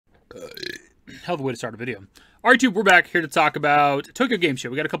Hell of a way to start a video. Alright, YouTube, we're back here to talk about Tokyo Game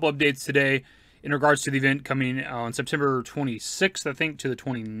Show. We got a couple updates today in regards to the event coming on September 26th, I think, to the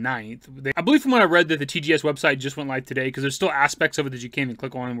 29th. I believe from what I read that the TGS website just went live today, because there's still aspects of it that you can't even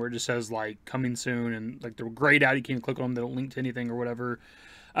click on where it just says, like, coming soon, and, like, they're grayed out, you can't click on them, they don't link to anything or whatever.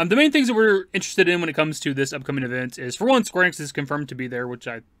 The main things that we're interested in when it comes to this upcoming event is, for one, Square Enix is confirmed to be there, which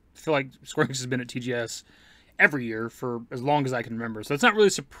I feel like Square Enix has been at TGS every year for as long as I can remember. So it's not really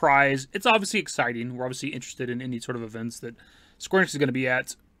a surprise. It's obviously exciting. We're obviously interested in any sort of events that Square Enix is going to be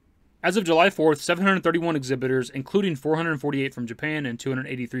at. As of July 4th, 731 exhibitors, including 448 from Japan and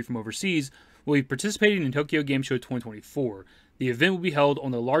 283 from overseas, will be participating in Tokyo Game Show 2024. The event will be held on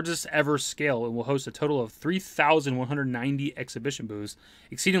the largest ever scale and will host a total of 3,190 exhibition booths,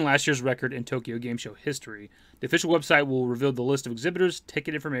 exceeding last year's record in Tokyo Game Show history. The official website will reveal the list of exhibitors,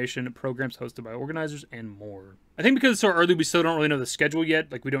 ticket information, programs hosted by organizers, and more. I think because it's so early, we still don't really know the schedule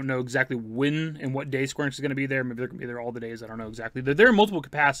yet. Like, we don't know exactly when and what day Square Enix is going to be there. Maybe they're going to be there all the days. I don't know exactly. They're there in multiple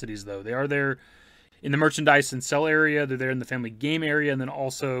capacities, though. They are there in the merchandise and sell area. They're there in the family game area, and then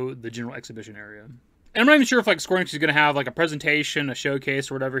also the general exhibition area. And I'm not even sure if like Square Enix is going to have like a presentation, a showcase,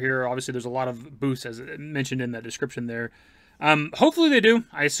 or whatever here. Obviously, there's a lot of booths, as mentioned in that description there. Hopefully they do.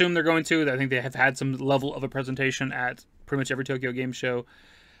 I assume they're going to. I think they have had some level of a presentation at pretty much every Tokyo Game Show.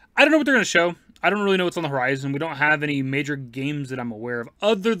 I don't know what they're going to show. I don't really know what's on the horizon. We don't have any major games that I'm aware of,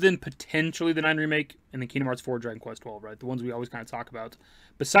 other than potentially the 9 remake and the Kingdom Hearts 4 Dragon Quest 12, right? The ones we always kind of talk about.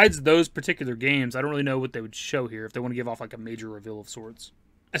 Besides those particular games, I don't really know what they would show here if they want to give off like a major reveal of sorts.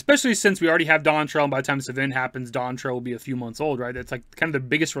 Especially since we already have Dawn Trail, and by the time this event happens, Dawn Trail will be a few months old, right? It's like kind of the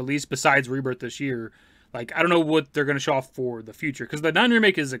biggest release besides Rebirth this year. Like, I don't know what they're going to show off for the future, because the 9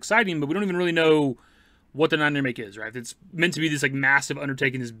 remake is exciting, but we don't even really know what the 9 remake is, right? If it's meant to be this like massive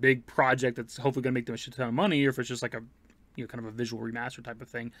undertaking, this big project that's hopefully going to make them a shit ton of money, or if it's just like a, you know, kind of a visual remaster type of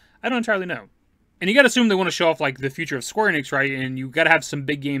thing, I don't entirely know. And you got to assume they want to show off like the future of Square Enix, right? And you got to have some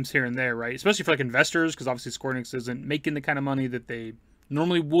big games here and there, right? Especially for like investors, because obviously Square Enix isn't making the kind of money that they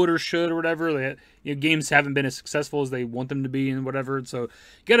normally would or should or whatever. They, you know, games haven't been as successful as they want them to be and whatever. So you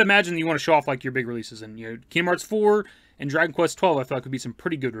got to imagine you want to show off like your big releases. And, you know, Kingdom Hearts 4 and Dragon Quest 12, I feel like would be some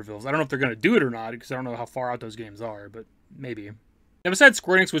pretty good reveals. I don't know if they're going to do it or not, because I don't know how far out those games are, but maybe. Now, besides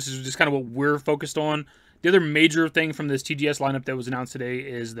Square Enix, which is just kind of what we're focused on, the other major thing from this TGS lineup that was announced today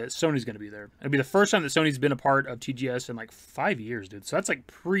is that Sony's going to be there. It'll be the first time that Sony's been a part of TGS in like 5 years, dude. So that's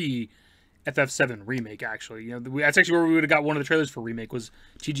like FF7 remake, actually. You know, that's actually where we would have got one of the trailers for remake, was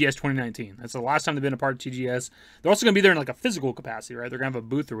TGS 2019. That's the last time they've been a part of TGS. They're also going to be there in like a physical capacity, right? They're going to have a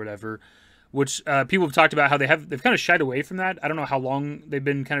booth or whatever, which people have talked about how they've kind of shied away from that. I don't know how long they've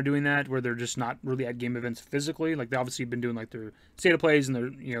been kind of doing that, where they're just not really at game events physically. Like, they obviously have been doing like their state of plays and their,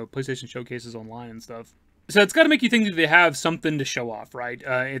 you know, PlayStation showcases online and stuff. So it's got to make you think that they have something to show off, right?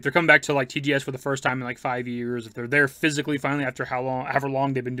 If they're coming back to like TGS for the first time in like 5 years, if they're there physically finally after however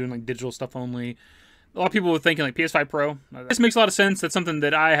long they've been doing like digital stuff only. A lot of people were thinking like PS5 Pro. This makes a lot of sense. That's something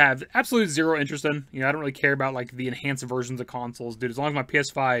that I have absolutely zero interest in. You know, I don't really care about like the enhanced versions of consoles, dude. As long as my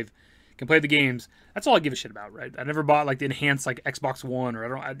PS5 can play the games, that's all I give a shit about, right? I never bought like the enhanced like Xbox One or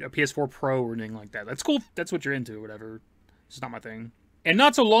a PS4 Pro or anything like that. That's cool. That's what you're into or whatever. It's just not my thing. And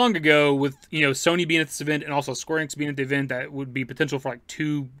not so long ago, with, you know, Sony being at this event and also Square Enix being at the event, that would be potential for like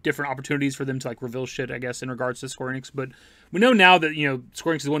 2 different opportunities for them to like reveal shit, I guess, in regards to Square Enix. But we know now that, you know,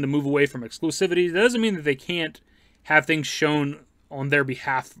 Square Enix is wanting to move away from exclusivity. That doesn't mean that they can't have things shown on their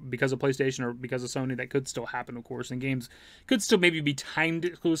behalf because of PlayStation or because of Sony. That could still happen, of course, and games could still maybe be timed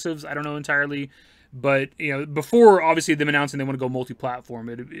exclusives. I don't know entirely. But, you know, before, obviously, them announcing they want to go multi-platform,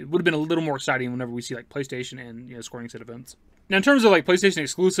 it would have been a little more exciting whenever we see, like, PlayStation and, you know, Square Enix at events. Now, in terms of, like, PlayStation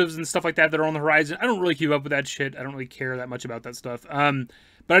exclusives and stuff like that are on the horizon, I don't really keep up with that shit. I don't really care that much about that stuff.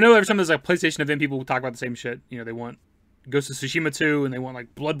 But I know every time there's, like, a PlayStation event, people talk about the same shit. You know, they want Ghost of Tsushima 2, and they want,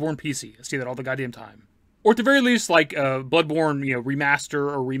 like, Bloodborne PC. I see that all the goddamn time. Or at the very least, like, Bloodborne, you know,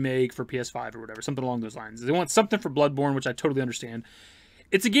 remaster or remake for PS5 or whatever. Something along those lines. They want something for Bloodborne, which I totally understand.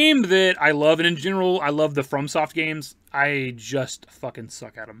 It's a game that I love, and in general, I love the FromSoft games. I just fucking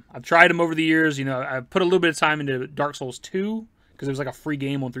suck at them. I've tried them over the years. You know, I've put a little bit of time into Dark Souls 2, because it was like a free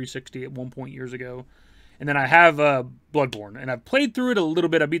game on 360 at one point years ago. And then I have Bloodborne, and I've played through it a little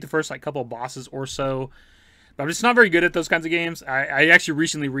bit. I beat the first like couple of bosses or so, but I'm just not very good at those kinds of games. I actually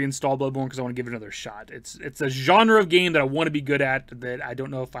recently reinstalled Bloodborne because I want to give it another shot. It's a genre of game that I want to be good at, that I don't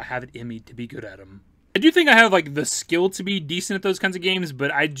know if I have it in me to be good at them. I do think I have, like, the skill to be decent at those kinds of games,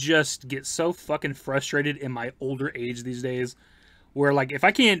 but I just get so fucking frustrated in my older age these days, where, like, if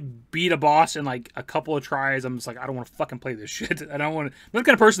I can't beat a boss in, like, a couple of tries, I'm just like, I don't want to fucking play this shit. I don't want to... I'm not the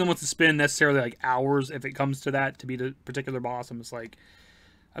kind of person that wants to spend necessarily, like, hours if it comes to that to beat a particular boss. I'm just like,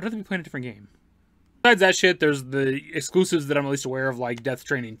 I'd rather be playing a different game. Besides that shit, there's the exclusives that I'm at least aware of, like Death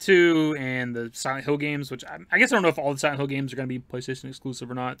Stranding 2 and the Silent Hill games, which I guess I don't know if all the Silent Hill games are going to be PlayStation exclusive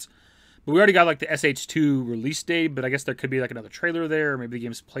or not. But we already got like the SH2 release date, but I guess there could be like another trailer there, or maybe the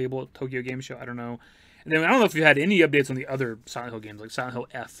game's playable at Tokyo Game Show. I don't know. And then I don't know if you had any updates on the other Silent Hill games, like Silent Hill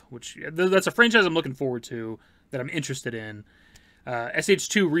F, which that's a franchise I'm looking forward to, that I'm interested in.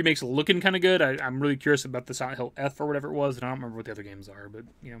 SH2 remake's looking kind of good. I'm really curious about the Silent Hill F or whatever it was, and I don't remember what the other games are, but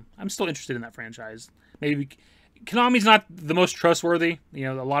you know, I'm still interested in that franchise. Maybe Konami's not the most trustworthy. You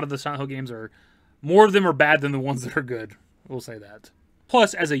know, a lot of the Silent Hill games more of them are bad than the ones that are good. We'll say that.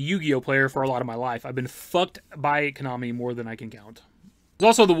 Plus, as a Yu-Gi-Oh player for a lot of my life, I've been fucked by Konami more than I can count. There's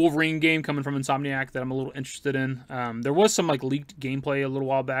also the Wolverine game coming from Insomniac that I'm a little interested in. There was some like leaked gameplay a little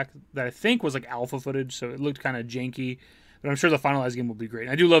while back that I think was like alpha footage, so it looked kind of janky. But I'm sure the finalized game will be great.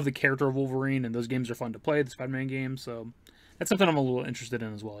 And I do love the character of Wolverine, and those games are fun to play, the Spider-Man games, so that's something I'm a little interested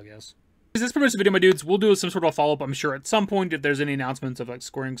in as well, I guess. That's pretty much the video, my dudes. We'll do some sort of a follow-up, I'm sure, at some point, if there's any announcements of like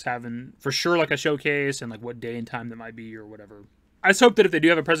Square Enix having, for sure, like a showcase, and like what day and time that might be, or whatever. I just hope that if they do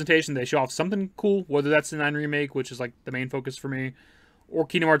have a presentation, they show off something cool, whether that's the 9 remake, which is like the main focus for me, or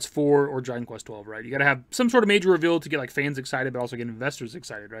Kingdom Hearts 4, or Dragon Quest 12, right? You gotta have some sort of major reveal to get like fans excited, but also get investors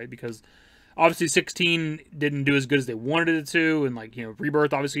excited, right? Because obviously 16 didn't do as good as they wanted it to, and like, you know,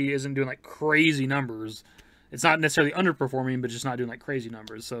 Rebirth obviously isn't doing like crazy numbers. It's not necessarily underperforming, but just not doing like crazy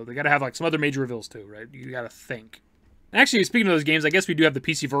numbers. So they gotta have like some other major reveals too, right? You gotta think. Actually, speaking of those games, I guess we do have the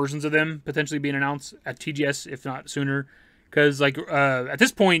PC versions of them potentially being announced at TGS, if not sooner. Because like at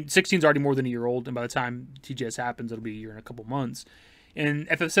this point, 16 is already more than a year old, and by the time TGS happens, it'll be a year and a couple months. And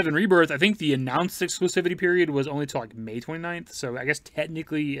FF7 Rebirth, I think the announced exclusivity period was only till like May 29th. So I guess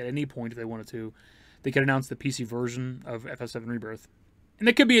technically at any point, if they wanted to, they could announce the PC version of FF7 Rebirth. And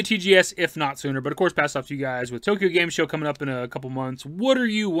that could be a TGS, if not sooner. But of course, pass off to you guys with Tokyo Game Show coming up in a couple months. What are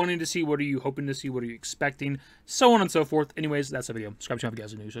you wanting to see? What are you hoping to see? What are you expecting? So on and so forth. Anyways, that's the video. Subscribe to the channel if you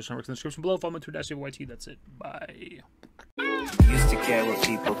guys are new. Search in the description below. Follow me to _YT. That's it. Bye. Used to care what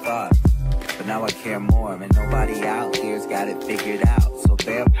people thought, but now I care more, and nobody out here's got it figured out. So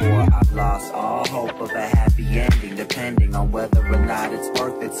therefore, I've lost all hope of a happy ending, depending on whether or not it's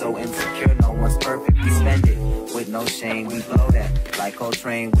worth it. So insecure, no one's perfect. We spend it with no shame. We blow that like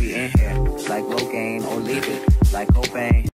Coltrane. We in here like Logain, or leave it like Cobain.